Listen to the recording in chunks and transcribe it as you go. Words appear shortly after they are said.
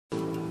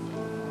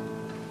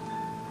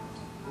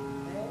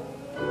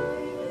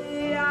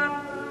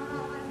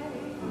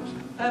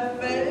And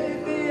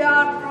maybe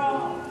I'm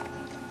wrong,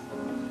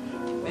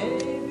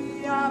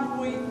 maybe I'm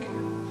weak,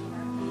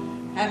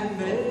 and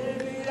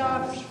maybe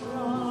I'm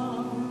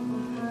strong,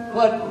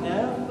 but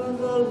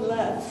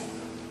nevertheless,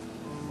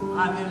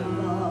 I'm in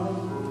love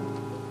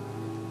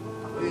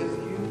with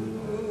you.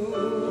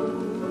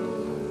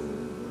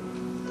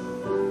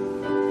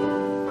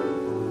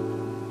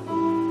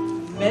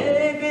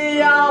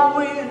 Maybe I'll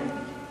win,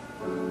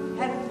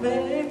 and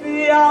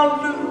maybe I'll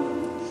lose.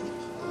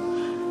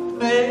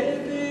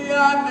 Maybe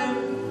I'm in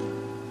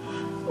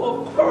for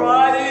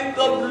crying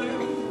the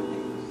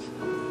blues,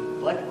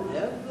 but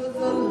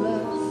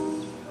nevertheless,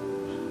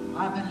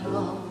 I'm in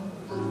love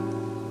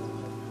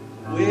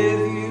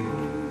with you.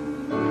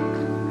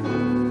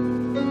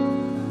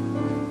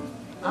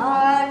 I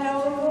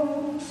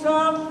know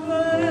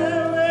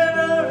somewhere in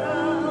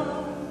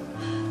around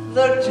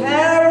the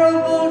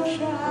terrible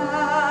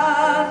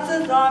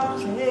chances I'm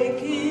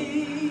taking,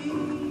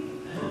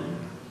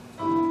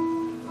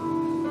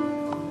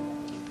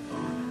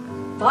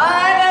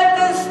 fine at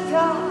the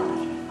start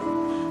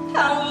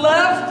and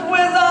left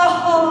with a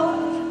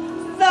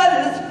heart that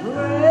is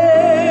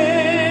breaking.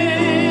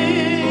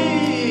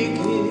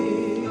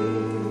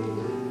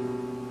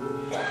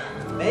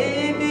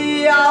 Maybe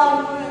I'll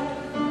win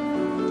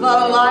the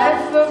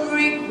life of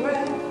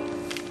regret.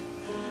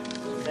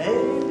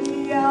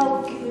 Maybe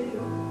I'll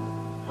give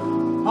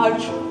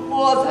much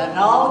more than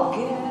I'll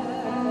get,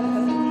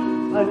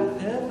 but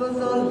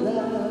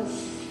nevertheless,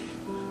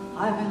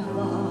 I'm in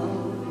love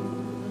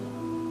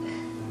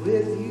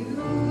with you.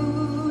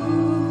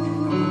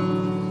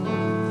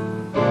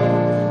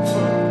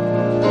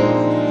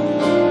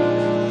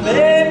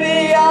 Maybe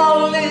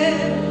I'll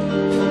live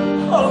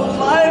a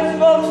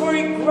life of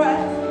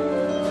regret.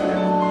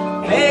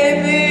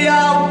 Maybe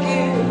I'll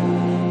give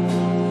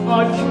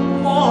much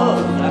more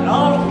than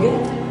I'll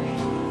get,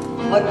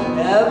 but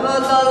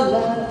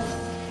nevertheless,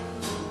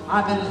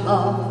 I'm in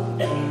love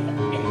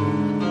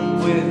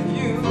with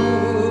you.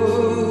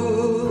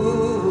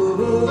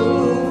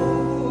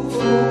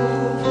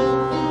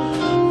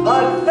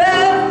 But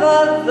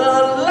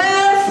nevertheless,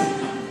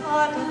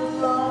 I'm in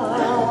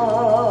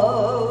love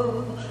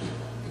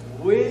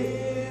with you.